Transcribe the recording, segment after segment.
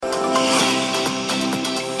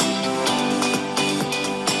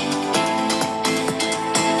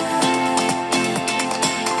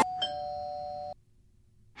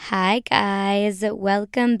Hi guys,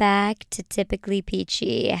 welcome back to Typically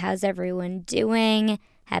Peachy. How's everyone doing?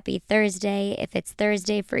 Happy Thursday if it's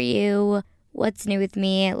Thursday for you. What's new with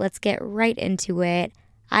me? Let's get right into it.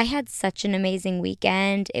 I had such an amazing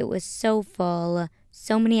weekend. It was so full,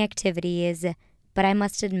 so many activities, but I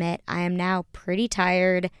must admit I am now pretty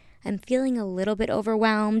tired. I'm feeling a little bit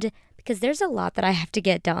overwhelmed because there's a lot that I have to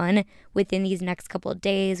get done within these next couple of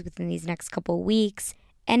days, within these next couple of weeks.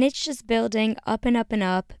 And it's just building up and up and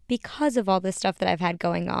up because of all the stuff that I've had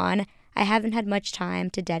going on. I haven't had much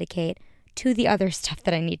time to dedicate to the other stuff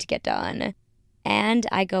that I need to get done. And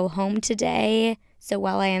I go home today, so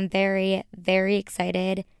while I am very, very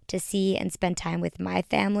excited to see and spend time with my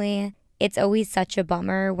family, it's always such a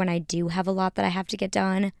bummer when I do have a lot that I have to get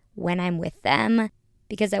done when I'm with them,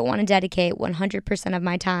 because I want to dedicate 100% of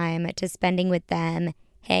my time to spending with them,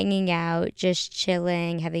 hanging out, just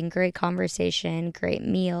chilling, having great conversation, great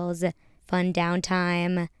meals, fun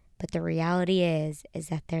downtime. But the reality is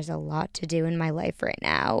that there's a lot to do in my life right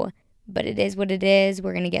now. But it is what it is.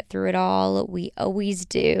 We're going to get through it all. We always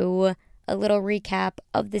do. A little recap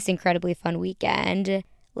of this incredibly fun weekend.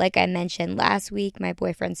 Like I mentioned last week, my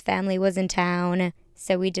boyfriend's family was in town,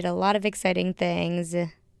 so we did a lot of exciting things.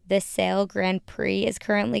 The Sail Grand Prix is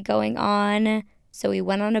currently going on. So we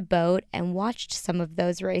went on a boat and watched some of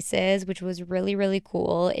those races, which was really, really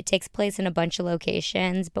cool. It takes place in a bunch of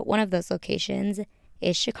locations, but one of those locations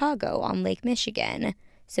is Chicago on Lake Michigan.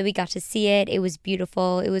 So we got to see it. It was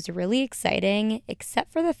beautiful. It was really exciting,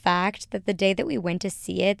 except for the fact that the day that we went to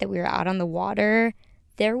see it, that we were out on the water,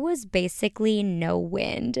 there was basically no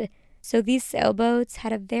wind. So these sailboats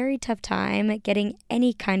had a very tough time getting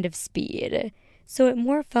any kind of speed. So it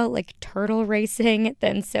more felt like turtle racing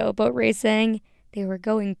than sailboat racing. They were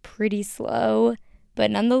going pretty slow,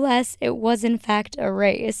 but nonetheless, it was in fact a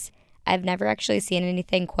race. I've never actually seen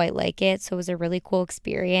anything quite like it, so it was a really cool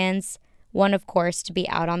experience. One, of course, to be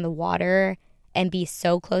out on the water and be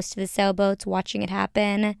so close to the sailboats watching it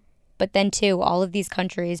happen. But then, two, all of these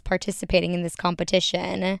countries participating in this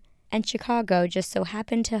competition. And Chicago just so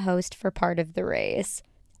happened to host for part of the race.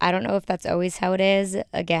 I don't know if that's always how it is.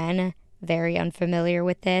 Again, very unfamiliar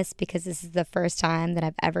with this because this is the first time that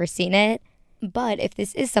I've ever seen it. But if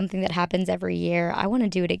this is something that happens every year, I want to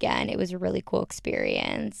do it again. It was a really cool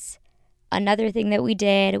experience. Another thing that we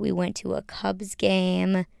did, we went to a Cubs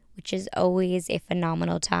game, which is always a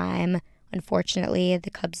phenomenal time. Unfortunately,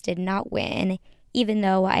 the Cubs did not win, even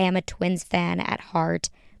though I am a Twins fan at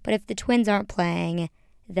heart. But if the Twins aren't playing,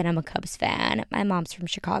 then I'm a Cubs fan. My mom's from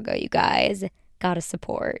Chicago, you guys. Gotta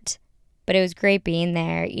support. But it was great being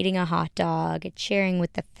there, eating a hot dog, cheering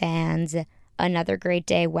with the fans. Another great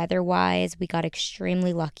day weather-wise. We got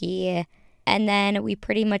extremely lucky. And then we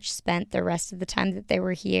pretty much spent the rest of the time that they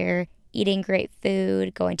were here eating great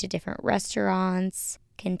food, going to different restaurants,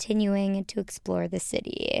 continuing to explore the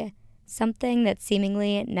city. Something that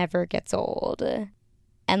seemingly never gets old.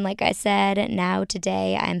 And like I said, now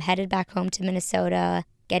today I'm headed back home to Minnesota,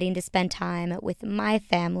 getting to spend time with my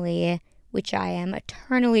family, which I am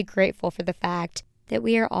eternally grateful for the fact that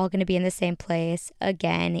we are all going to be in the same place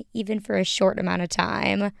again, even for a short amount of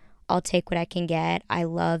time. I'll take what I can get. I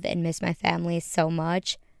love and miss my family so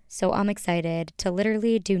much. So I'm excited to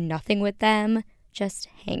literally do nothing with them, just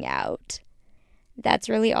hang out. That's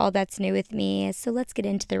really all that's new with me. So let's get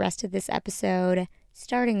into the rest of this episode,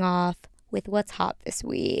 starting off with what's hot this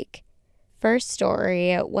week. First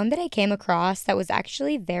story, one that I came across that was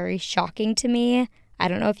actually very shocking to me. I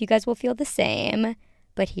don't know if you guys will feel the same,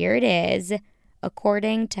 but here it is.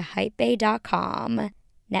 According to Hypebae.com,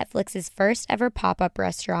 Netflix's first ever pop-up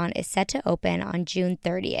restaurant is set to open on June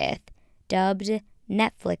 30th. Dubbed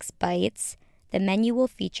Netflix Bites, the menu will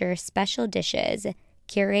feature special dishes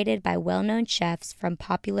curated by well-known chefs from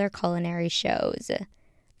popular culinary shows.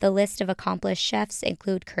 The list of accomplished chefs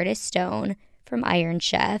include Curtis Stone from Iron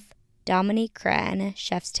Chef, Dominique Crenn,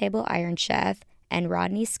 Chef's Table Iron Chef, and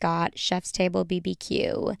Rodney Scott, Chef's Table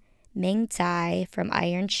BBQ, Ming Tsai from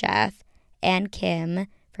Iron Chef, Ann Kim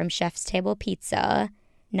from Chef's Table Pizza,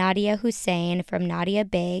 Nadia Hussein from Nadia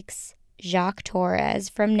Bakes, Jacques Torres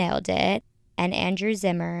from Nailed It, and Andrew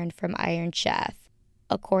Zimmern from Iron Chef.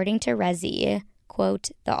 According to Resy, quote,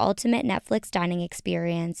 the ultimate Netflix dining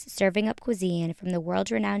experience, serving up cuisine from the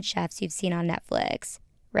world-renowned chefs you've seen on Netflix.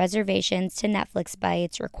 Reservations to Netflix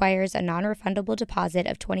Bites requires a non-refundable deposit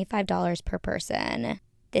of $25 per person.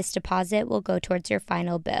 This deposit will go towards your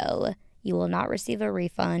final bill. You will not receive a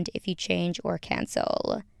refund if you change or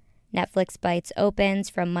cancel. Netflix Bites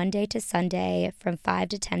opens from Monday to Sunday from 5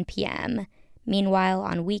 to 10 p.m. Meanwhile,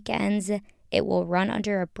 on weekends, it will run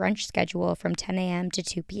under a brunch schedule from 10 a.m. to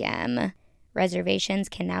 2 p.m. Reservations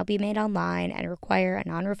can now be made online and require a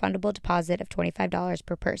non-refundable deposit of $25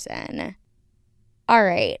 per person. All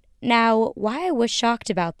right, now why I was shocked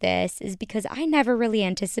about this is because I never really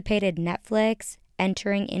anticipated Netflix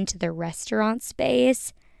entering into the restaurant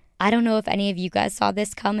space. I don't know if any of you guys saw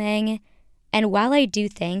this coming, and while I do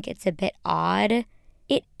think it's a bit odd,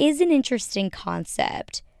 it is an interesting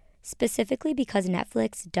concept, specifically because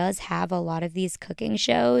Netflix does have a lot of these cooking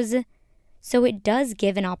shows. So it does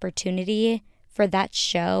give an opportunity for that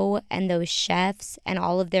show and those chefs and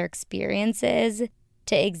all of their experiences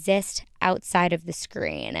to exist outside of the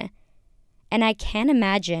screen. And I can't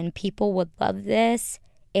imagine people would love this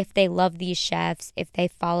if they love these chefs, if they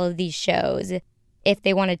follow these shows, if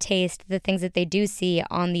they want to taste the things that they do see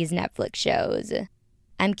on these Netflix shows.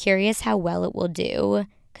 I'm curious how well it will do,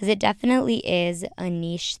 because it definitely is a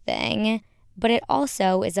niche thing, but it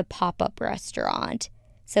also is a pop-up restaurant.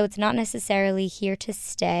 So it's not necessarily here to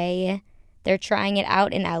stay. They're trying it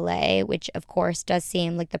out in LA, which of course does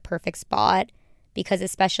seem like the perfect spot, because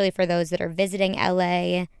especially for those that are visiting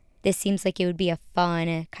LA, this seems like it would be a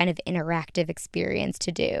fun, kind of interactive experience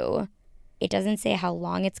to do. It doesn't say how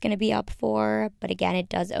long it's going to be up for, but again, it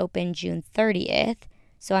does open June 30th,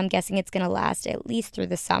 so I'm guessing it's going to last at least through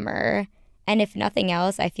the summer. And if nothing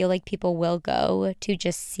else, I feel like people will go to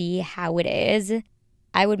just see how it is.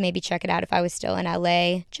 I would maybe check it out if I was still in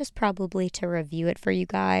LA, just probably to review it for you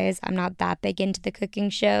guys. I'm not that big into the cooking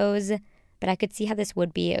shows, but I could see how this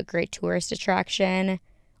would be a great tourist attraction,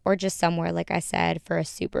 or just somewhere, like I said, for a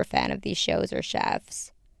super fan of these shows or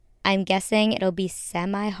chefs. I'm guessing it'll be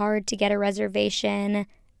semi-hard to get a reservation,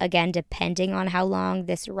 again, depending on how long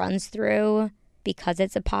this runs through, because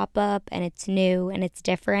it's a pop-up and it's new and it's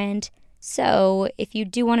different. So if you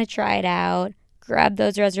do want to try it out, grab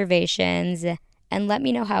those reservations and let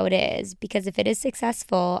me know how it is, because if it is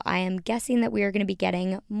successful, I am guessing that we are going to be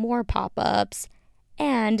getting more pop-ups,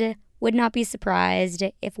 and would not be surprised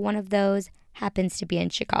if one of those happens to be in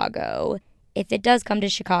Chicago. If it does come to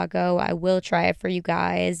Chicago, I will try it for you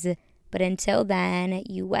guys, but until then,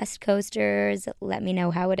 you West Coasters, let me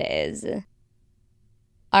know how it is.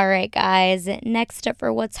 All right, guys, next up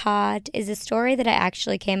for What's Hot is a story that I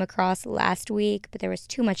actually came across last week, but there was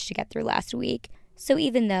too much to get through last week. So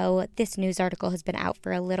even though this news article has been out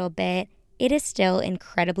for a little bit, it is still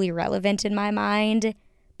incredibly relevant in my mind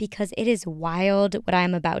because it is wild what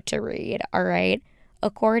I'm about to read, all right?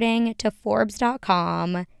 According to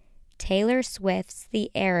Forbes.com, Taylor Swift's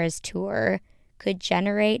The Eras Tour could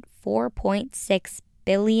generate $4.6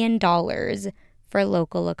 billion for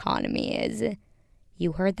local economies.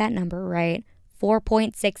 You heard that number right,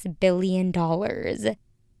 $4.6 billion.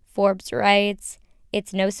 Forbes writes,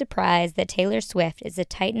 "It's no surprise that Taylor Swift is a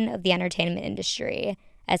titan of the entertainment industry,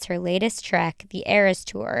 as her latest trek, the Eras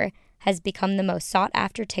Tour, has become the most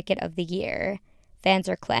sought-after ticket of the year. Fans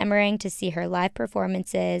are clamoring to see her live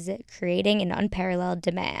performances, creating an unparalleled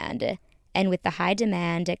demand. And with the high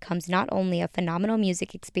demand comes not only a phenomenal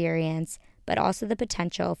music experience, but also the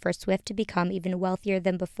potential for Swift to become even wealthier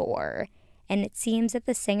than before. And it seems that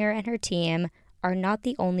the singer and her team are not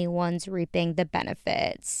the only ones reaping the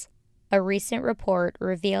benefits." A recent report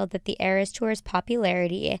revealed that the Eras Tour's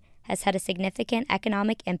popularity has had a significant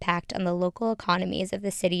economic impact on the local economies of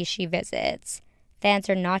the cities she visits. Fans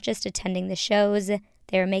are not just attending the shows,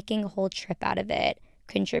 they are making a whole trip out of it,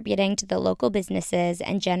 contributing to the local businesses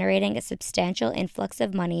and generating a substantial influx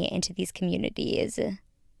of money into these communities.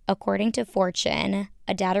 According to Fortune,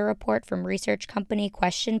 a data report from research company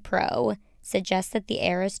Question Pro suggests that the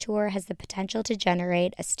Eras Tour has the potential to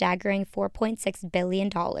generate a staggering $4.6 billion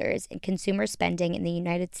in consumer spending in the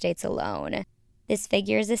United States alone. This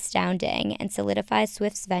figure is astounding and solidifies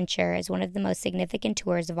Swift's venture as one of the most significant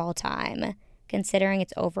tours of all time, considering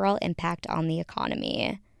its overall impact on the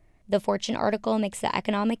economy. The Fortune article makes the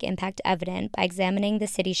economic impact evident by examining the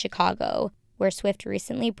city Chicago, where Swift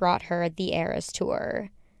recently brought her the Eras Tour.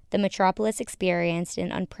 The metropolis experienced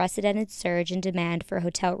an unprecedented surge in demand for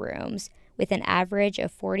hotel rooms, with an average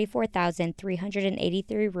of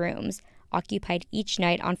 44,383 rooms occupied each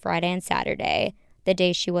night on Friday and Saturday, the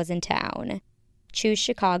days she was in town. Choose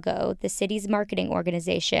Chicago, the city's marketing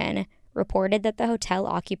organization, reported that the hotel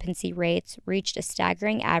occupancy rates reached a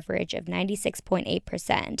staggering average of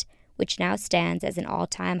 96.8%, which now stands as an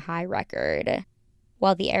all-time high record.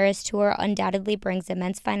 While the Eras Tour undoubtedly brings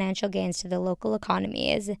immense financial gains to the local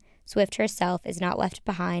economies, Swift herself is not left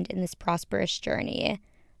behind in this prosperous journey.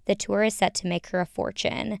 The tour is set to make her a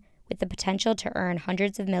fortune, with the potential to earn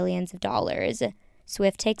hundreds of millions of dollars.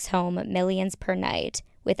 Swift takes home millions per night,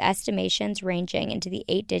 with estimations ranging into the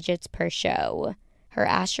 8 digits per show. Her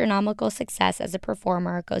astronomical success as a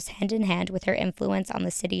performer goes hand in hand with her influence on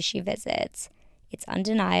the cities she visits. It's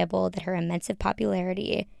undeniable that her immense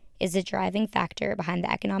popularity is a driving factor behind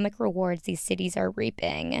the economic rewards these cities are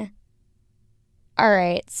reaping. All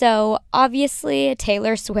right, so obviously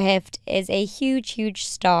Taylor Swift is a huge, huge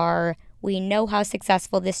star. We know how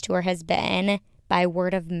successful this tour has been by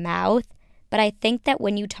word of mouth, but I think that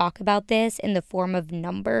when you talk about this in the form of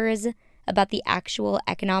numbers, about the actual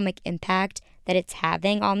economic impact that it's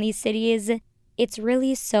having on these cities, it's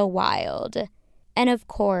really so wild. And of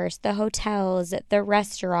course, the hotels, the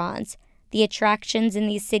restaurants, the attractions in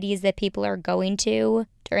these cities that people are going to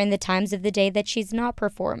during the times of the day that she's not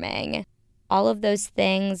performing. All of those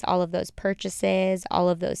things, all of those purchases, all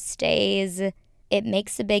of those stays, it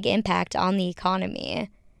makes a big impact on the economy.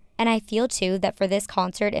 And I feel too that for this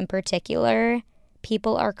concert in particular,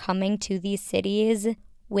 people are coming to these cities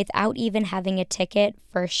without even having a ticket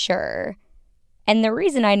for sure. And the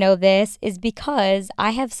reason I know this is because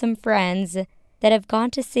I have some friends that have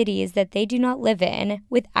gone to cities that they do not live in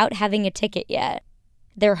without having a ticket yet.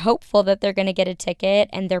 They're hopeful that they're going to get a ticket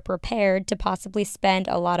and they're prepared to possibly spend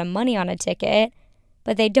a lot of money on a ticket,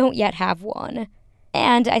 but they don't yet have one.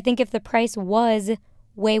 And I think if the price was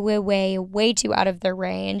way too out of their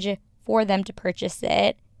range for them to purchase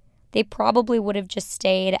it, they probably would have just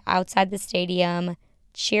stayed outside the stadium,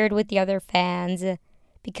 cheered with the other fans,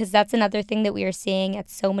 because that's another thing that we are seeing at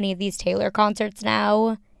so many of these Taylor concerts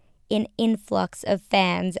now, an influx of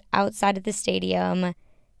fans outside of the stadium,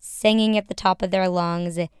 singing at the top of their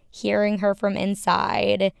lungs, hearing her from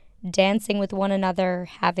inside, dancing with one another,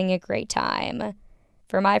 having a great time.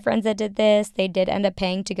 For my friends that did this, they did end up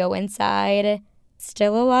paying to go inside.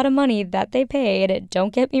 Still a lot of money that they paid,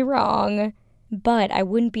 don't get me wrong, but I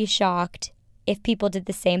wouldn't be shocked if people did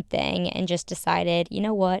the same thing and just decided, you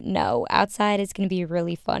know what, no, outside is going to be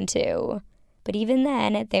really fun too. But even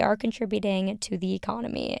then, they are contributing to the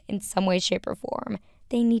economy in some way, shape, or form.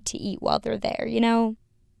 They need to eat while they're there, you know?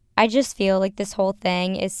 I just feel like this whole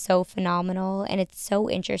thing is so phenomenal, and it's so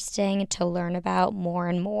interesting to learn about more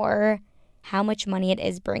and more how much money it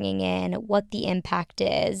is bringing in, what the impact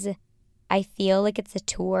is. I feel like it's a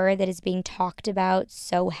tour that is being talked about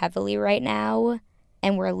so heavily right now,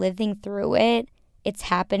 and we're living through it. It's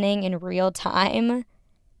happening in real time.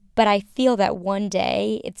 But I feel that one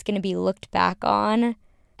day it's going to be looked back on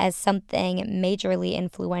as something majorly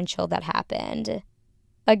influential that happened.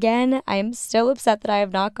 Again, I am still upset that I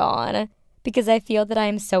have not gone because I feel that I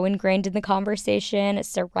am so ingrained in the conversation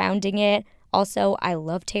surrounding it. Also, I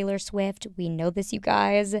love Taylor Swift. We know this, you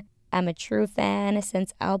guys. I'm a true fan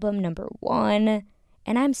since album number 1,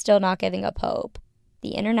 and I'm still not giving up hope.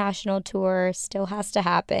 The international tour still has to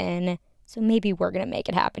happen, so maybe we're going to make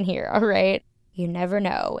it happen here, all right? You never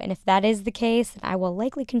know, and if that is the case, then I will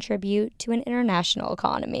likely contribute to an international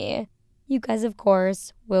economy. You guys, of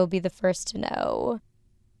course, will be the first to know.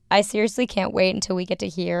 I seriously can't wait until we get to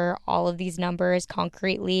hear all of these numbers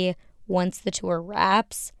concretely once the tour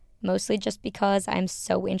wraps, mostly just because I'm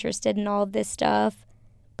so interested in all of this stuff,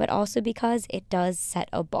 but also because it does set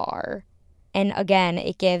a bar. And again,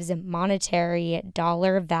 it gives monetary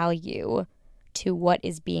dollar value to what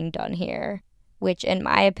is being done here, which in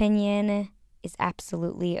my opinion is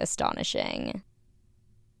absolutely astonishing.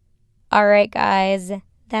 All right, guys,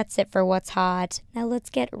 that's it for what's hot. Now let's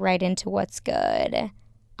get right into what's good.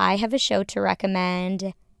 I have a show to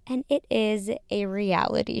recommend, and it is a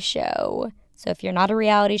reality show. So if you're not a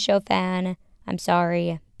reality show fan, I'm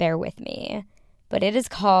sorry, bear with me. But it is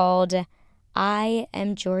called I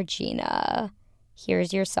Am Georgina.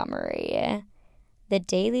 Here's your summary. The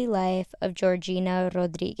daily life of Georgina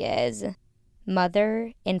Rodriguez,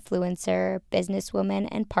 mother, influencer, businesswoman,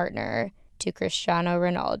 and partner to Cristiano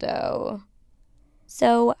Ronaldo.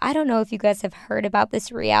 So I don't know if you guys have heard about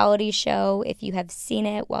this reality show, if you have seen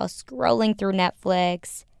it while scrolling through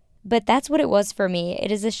Netflix, but that's what it was for me.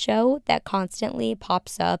 It is a show that constantly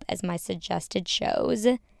pops up as my suggested shows,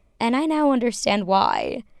 and I now understand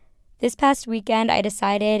why. This past weekend, I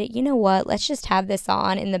decided, you know what, let's just have this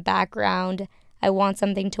on in the background. I want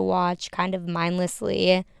something to watch kind of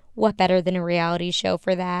mindlessly. What better than a reality show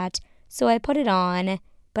for that? So I put it on,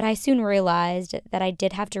 but I soon realized that I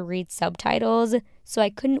did have to read subtitles, so I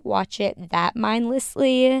couldn't watch it that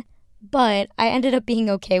mindlessly. But I ended up being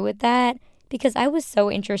okay with that because I was so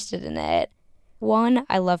interested in it. One,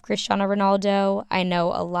 I love Cristiano Ronaldo. I know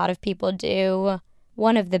a lot of people do.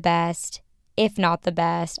 One of the best, if not the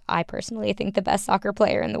best. I personally think the best soccer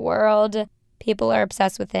player in the world. People are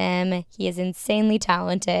obsessed with him. He is insanely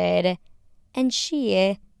talented. And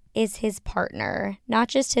she is his partner. Not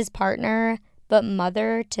just his partner, but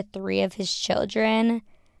mother to 3 of his children.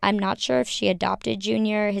 I'm not sure if she adopted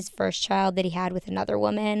Junior, his first child that he had with another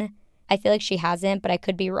woman. I feel like she hasn't, but I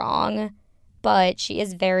could be wrong. But she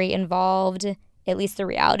is very involved. At least the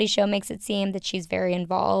reality show makes it seem that she's very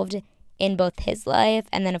involved in both his life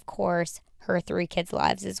and then, of course, her 3 kids'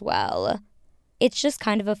 lives as well. It's just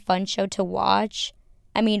kind of a fun show to watch.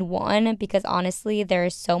 I mean, one, because honestly, there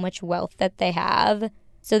is so much wealth that they have.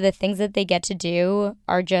 So the things that they get to do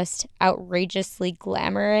are just outrageously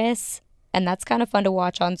glamorous. And that's kind of fun to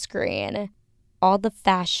watch on screen. All the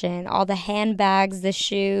fashion, all the handbags, the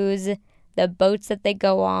shoes, the boats that they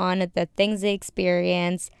go on, the things they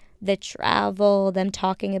experience, the travel, them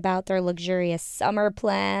talking about their luxurious summer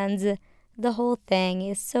plans. The whole thing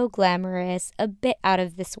is so glamorous, a bit out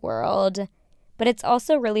of this world. But it's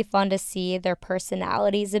also really fun to see their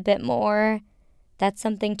personalities a bit more. That's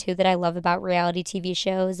something, too, that I love about reality TV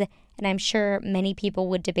shows, and I'm sure many people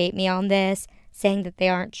would debate me on this, saying that they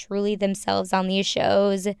aren't truly themselves on these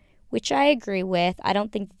shows, which I agree with. I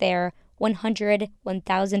don't think they're 100,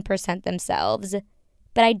 1000% themselves,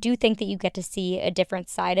 but I do think that you get to see a different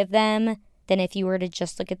side of them than if you were to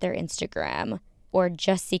just look at their Instagram or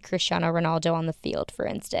just see Cristiano Ronaldo on the field, for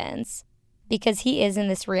instance. Because he is in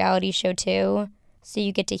this reality show too, so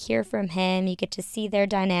you get to hear from him, you get to see their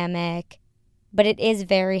dynamic, but it is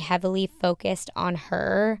very heavily focused on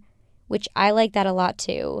her, which I like that a lot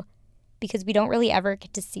too, because we don't really ever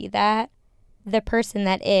get to see that. The person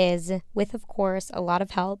that is, with of course a lot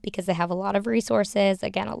of help because they have a lot of resources,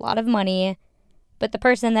 again, a lot of money, but the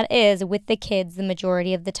person that is with the kids the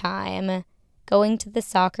majority of the time, going to the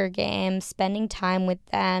soccer games, spending time with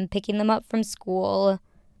them, picking them up from school,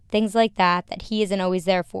 things like that he isn't always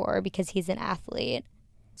there for because he's an athlete.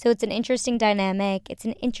 So it's an interesting dynamic, it's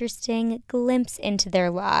an interesting glimpse into their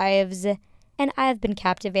lives, and I've been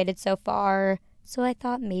captivated so far, so I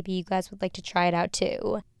thought maybe you guys would like to try it out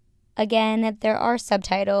too. Again, there are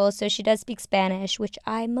subtitles, so she does speak Spanish, which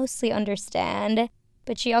I mostly understand,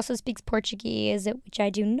 but she also speaks Portuguese, which I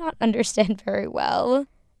do not understand very well.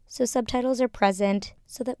 So subtitles are present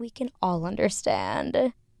so that we can all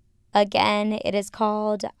understand. Again, it is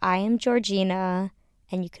called I Am Georgina,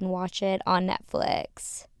 and you can watch it on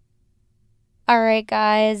Netflix. Alright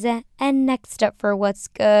guys, and next up for What's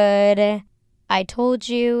Good, I told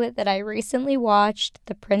you that I recently watched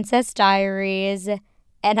The Princess Diaries,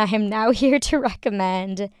 and I am now here to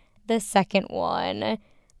recommend the second one,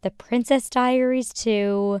 The Princess Diaries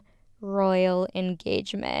 2, Royal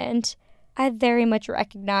Engagement. I very much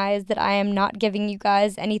recognize that I am not giving you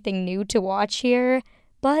guys anything new to watch here,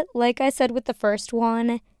 but like I said with the first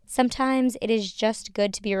one, sometimes it is just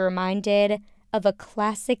good to be reminded of a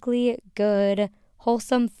classically good,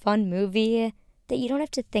 wholesome, fun movie that you don't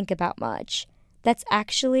have to think about much. That's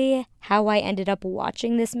actually how I ended up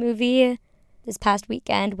watching this movie. This past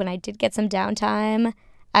weekend, when I did get some downtime,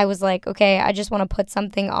 I was like, okay, I just want to put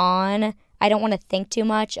something on. I don't want to think too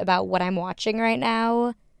much about what I'm watching right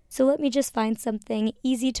now. So let me just find something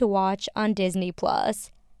easy to watch on Disney+.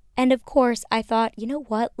 And of course, I thought, you know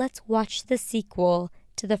what? Let's watch the sequel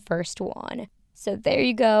to the first one. So there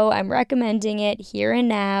you go. I'm recommending it here and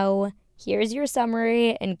now. Here's your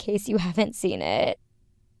summary in case you haven't seen it.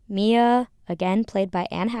 Mia, again played by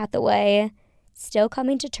Anne Hathaway, still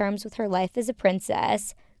coming to terms with her life as a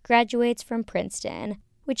princess, graduates from Princeton,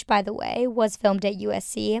 which, by the way, was filmed at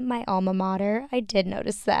USC, my alma mater. I did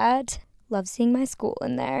notice that. Love seeing my school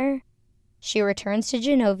in there. She returns to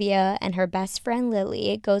Genovia, and her best friend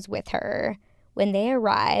Lily goes with her. When they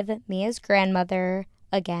arrive, Mia's grandmother,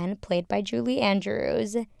 again played by Julie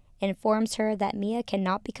Andrews, informs her that Mia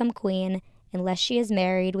cannot become queen unless she is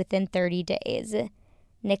married within 30 days.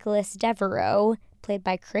 Nicholas Devereaux, played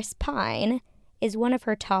by Chris Pine, is one of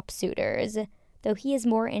her top suitors, though he is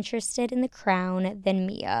more interested in the crown than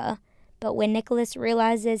Mia. But when Nicholas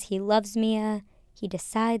realizes he loves Mia, he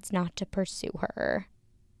decides not to pursue her.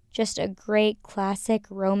 Just a great classic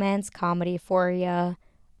romance comedy for ya.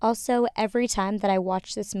 Also, every time that I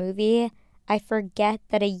watch this movie, I forget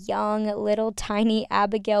that a young, little, tiny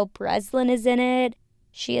Abigail Breslin is in it.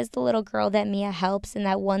 She is the little girl that Mia helps in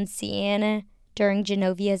that one scene during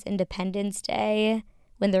Genovia's Independence Day.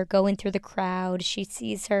 When they're going through the crowd, she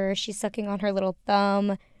sees her, she's sucking on her little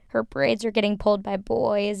thumb, her braids are getting pulled by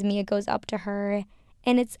boys, Mia goes up to her,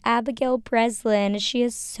 and it's Abigail Breslin. She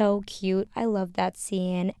is so cute. I love that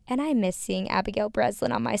scene, and I miss seeing Abigail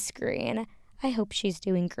Breslin on my screen. I hope she's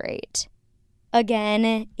doing great.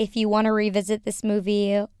 Again, if you want to revisit this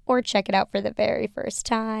movie or check it out for the very first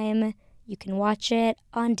time, you can watch it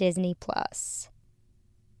on Disney+.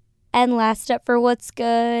 And last up for What's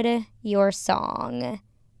Good, your song.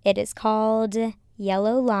 It is called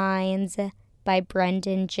Yellow Lines by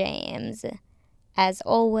Brendan James. As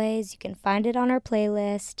always, you can find it on our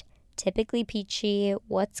playlist, Typically Peachy,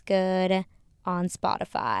 What's Good, on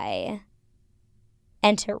Spotify.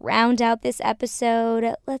 And to round out this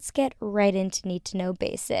episode, let's get right into Need to Know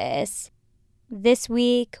basis. This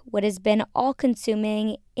week, what has been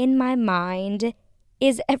all-consuming in my mind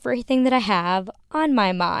is everything that I have on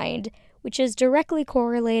my mind, which is directly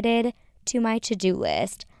correlated to my to-do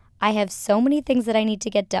list. I have so many things that I need to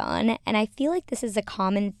get done, and I feel like this is a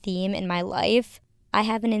common theme in my life. I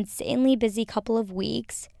have an insanely busy couple of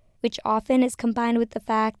weeks, which often is combined with the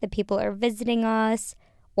fact that people are visiting us,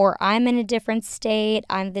 or I'm in a different state,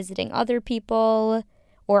 I'm visiting other people,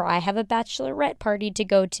 or I have a bachelorette party to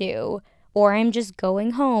go to, or I'm just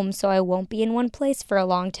going home so I won't be in one place for a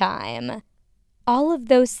long time. All of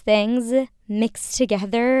those things mixed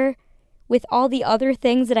together with all the other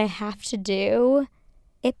things that I have to do,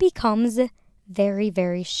 it becomes very,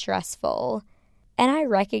 very stressful. And I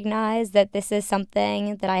recognize that this is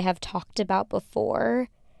something that I have talked about before,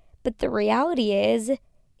 but the reality is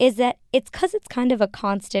that it's because it's kind of a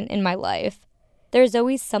constant in my life. There's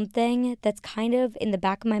always something that's kind of in the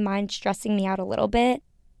back of my mind stressing me out a little bit,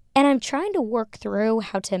 and I'm trying to work through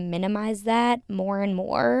how to minimize that more and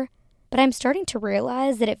more, but I'm starting to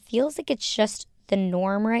realize that it feels like it's just the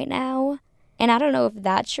norm right now, and I don't know if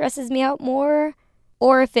that stresses me out more,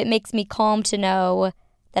 or if it makes me calm to know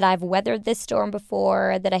that I've weathered this storm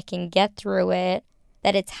before, that I can get through it,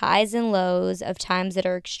 that it's highs and lows of times that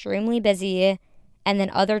are extremely busy, and then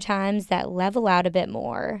other times that level out a bit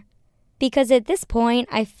more. Because at this point,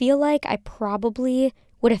 I feel like I probably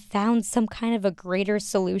would have found some kind of a greater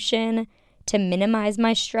solution to minimize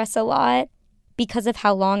my stress a lot because of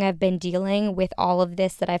how long I've been dealing with all of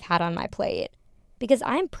this that I've had on my plate. Because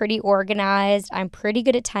I'm pretty organized, I'm pretty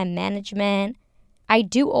good at time management, I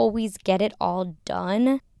do always get it all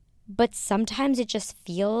done, but sometimes it just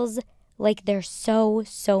feels like there's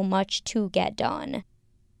so much to get done.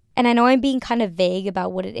 And I know I'm being kind of vague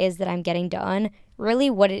about what it is that I'm getting done. Really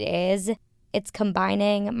what it is, it's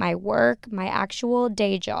combining my work, my actual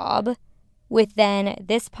day job, with then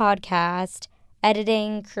this podcast,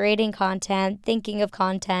 editing, creating content, thinking of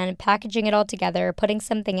content, packaging it all together, putting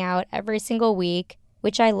something out every single week,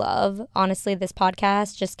 which I love. Honestly, this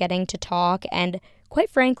podcast, just getting to talk and, quite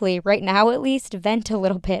frankly, right now at least, vent a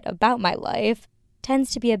little bit about my life,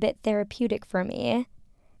 tends to be a bit therapeutic for me.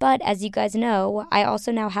 But as you guys know, I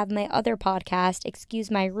also now have my other podcast, Excuse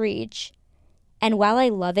My Reach. And while I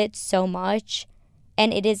love it so much,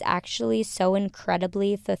 and it is actually so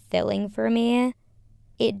incredibly fulfilling for me,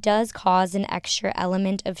 it does cause an extra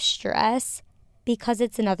element of stress because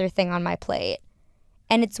it's another thing on my plate.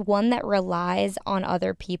 And it's one that relies on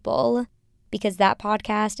other people because that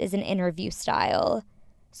podcast is an interview style.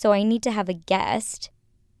 So I need to have a guest,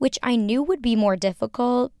 which I knew would be more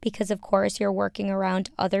difficult because, of course, you're working around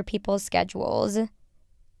other people's schedules.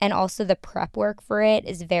 And also the prep work for it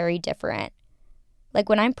is very different. Like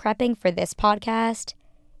when I'm prepping for this podcast,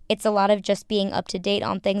 it's a lot of just being up to date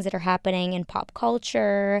on things that are happening in pop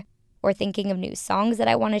culture, or thinking of new songs that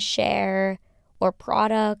I want to share, or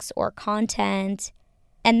products or content,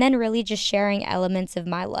 and then really just sharing elements of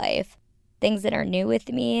my life, things that are new with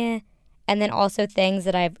me, and then also things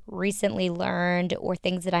that I've recently learned or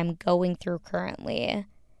things that I'm going through currently.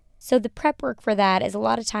 So the prep work for that is a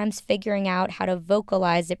lot of times figuring out how to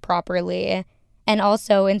vocalize it properly, and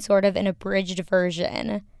also in sort of an abridged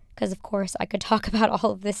version, because of course I could talk about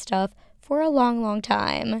all of this stuff for a long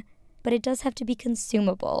time, but it does have to be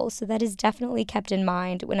consumable, so that is definitely kept in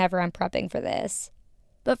mind whenever I'm prepping for this.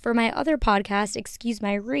 But for my other podcast, Excuse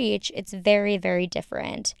My Reach, it's very, very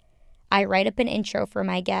different. I write up an intro for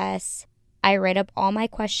my guests. I write up all my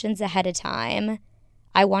questions ahead of time.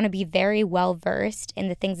 I want to be very well versed in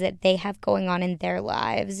the things that they have going on in their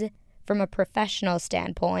lives from a professional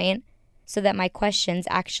standpoint, so that my questions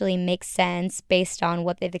actually make sense based on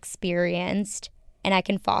what they've experienced, and I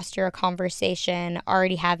can foster a conversation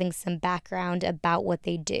already having some background about what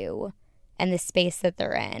they do and the space that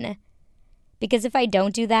they're in. Because if I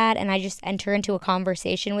don't do that and I just enter into a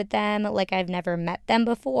conversation with them like I've never met them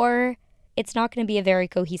before, it's not going to be a very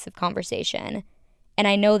cohesive conversation. And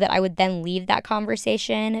I know that I would then leave that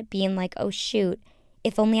conversation being like, oh shoot,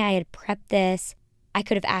 if only I had prepped this, I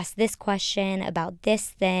could have asked this question about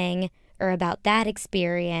this thing or about that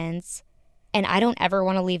experience. And I don't ever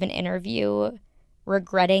want to leave an interview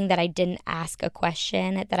regretting that I didn't ask a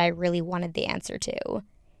question that I really wanted the answer to.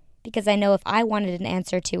 Because I know if I wanted an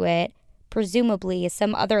answer to it, presumably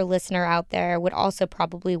some other listener out there would also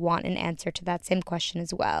probably want an answer to that same question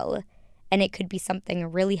as well. And it could be something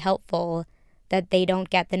really helpful that they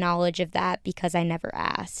don't get the knowledge of that because I never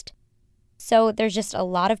asked. So there's just a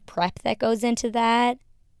lot of prep that goes into that,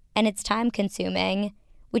 and it's time consuming,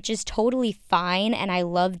 which is totally fine, and I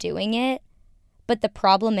love doing it. But the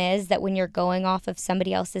problem is that when you're going off of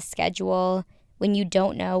somebody else's schedule, when you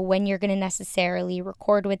don't know when you're going to necessarily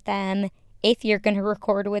record with them, if you're going to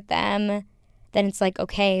record with them, then it's like,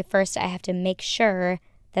 okay, first I have to make sure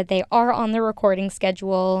that they are on the recording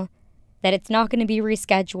schedule, that it's not going to be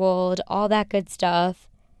rescheduled, all that good stuff.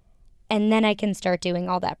 And then I can start doing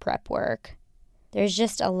all that prep work. There's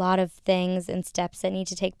just a lot of things and steps that need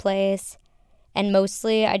to take place. And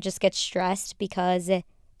mostly I just get stressed because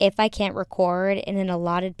if I can't record in an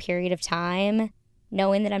allotted period of time,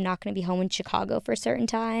 knowing that I'm not going to be home in Chicago for certain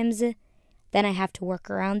times, then I have to work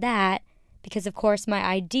around that because, of course, my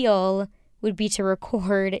ideal would be to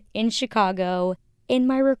record in Chicago in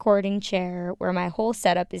my recording chair where my whole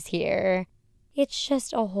setup is here. It's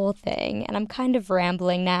just a whole thing, and I'm kind of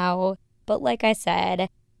rambling now. But like I said,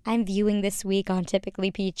 I'm viewing this week on Typically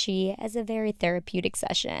Peachy as a very therapeutic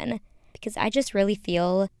session because I just really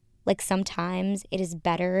feel like sometimes it is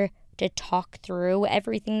better to talk through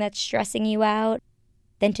everything that's stressing you out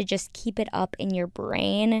than to just keep it up in your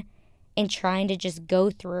brain and trying to just go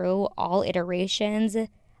through all iterations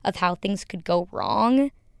of how things could go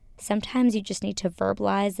wrong. Sometimes you just need to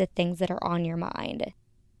verbalize the things that are on your mind.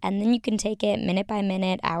 And then you can take it minute by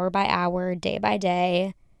minute, hour by hour, day by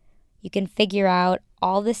day. You can figure out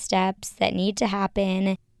all the steps that need to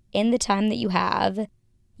happen in the time that you have.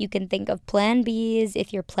 You can think of plan Bs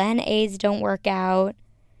if your plan As don't work out.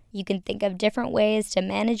 You can think of different ways to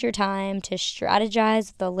manage your time, to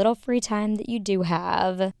strategize the little free time that you do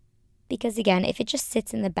have. Because again, if it just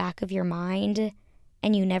sits in the back of your mind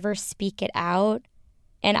and you never speak it out,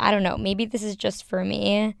 and I don't know, maybe this is just for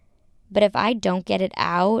me, but if I don't get it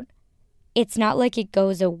out, it's not like it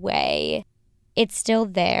goes away. It's still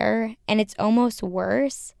there, and it's almost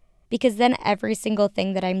worse because then every single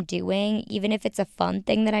thing that I'm doing, even if it's a fun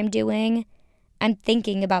thing that I'm doing, I'm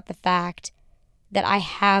thinking about the fact that I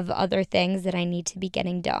have other things that I need to be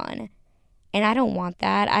getting done. And I don't want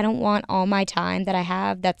that. I don't want all my time that I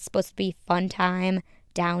have that's supposed to be fun time,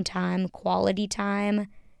 downtime, quality time.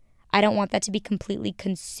 I don't want that to be completely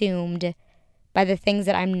consumed by the things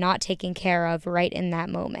that I'm not taking care of right in that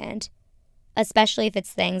moment. Especially if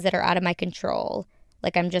it's things that are out of my control.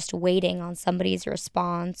 Like I'm just waiting on somebody's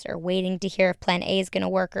response or waiting to hear if plan A is going to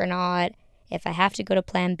work or not. If I have to go to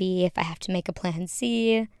plan B, if I have to make a plan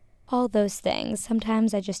C. All those things.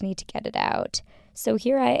 Sometimes I just need to get it out. So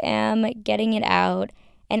here I am getting it out.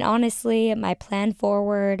 And honestly, my plan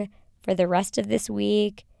forward for the rest of this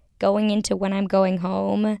week, going into when I'm going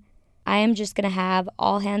home, I am just going to have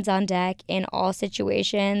all hands on deck in all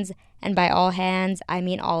situations. And by all hands, I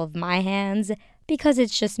mean all of my hands, because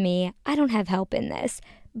it's just me. I don't have help in this.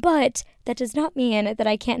 But that does not mean that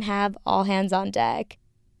I can't have all hands on deck.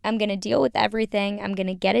 I'm going to deal with everything. I'm going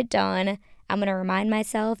to get it done. I'm going to remind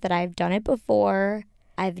myself that I've done it before.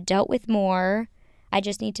 I've dealt with more. I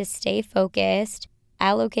just need to stay focused,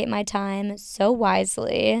 allocate my time so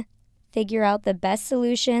wisely, figure out the best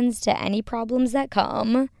solutions to any problems that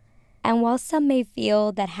come. And while some may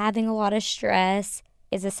feel that having a lot of stress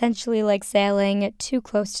is essentially like sailing too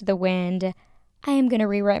close to the wind, I am going to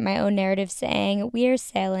rewrite my own narrative saying we are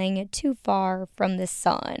sailing too far from the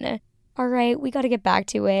sun. All right, we got to get back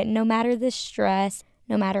to it. No matter the stress,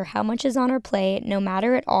 no matter how much is on our plate, no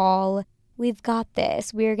matter at all, we've got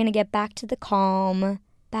this. We are going to get back to the calm,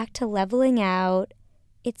 back to leveling out.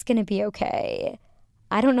 It's going to be okay.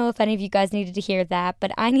 I don't know if any of you guys needed to hear that,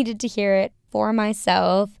 but I needed to hear it for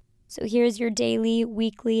myself. So here's your daily,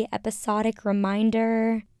 weekly, episodic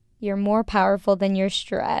reminder. You're more powerful than your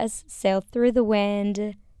stress. Sail through the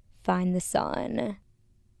wind, find the sun.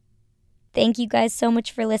 Thank you guys so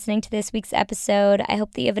much for listening to this week's episode. I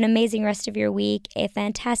hope that you have an amazing rest of your week, a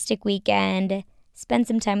fantastic weekend. Spend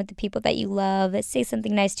some time with the people that you love. Say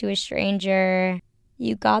something nice to a stranger.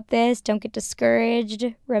 You got this. Don't get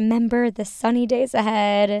discouraged. Remember the sunny days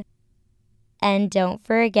ahead. And don't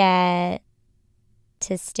forget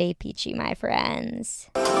to stay peachy, my friends.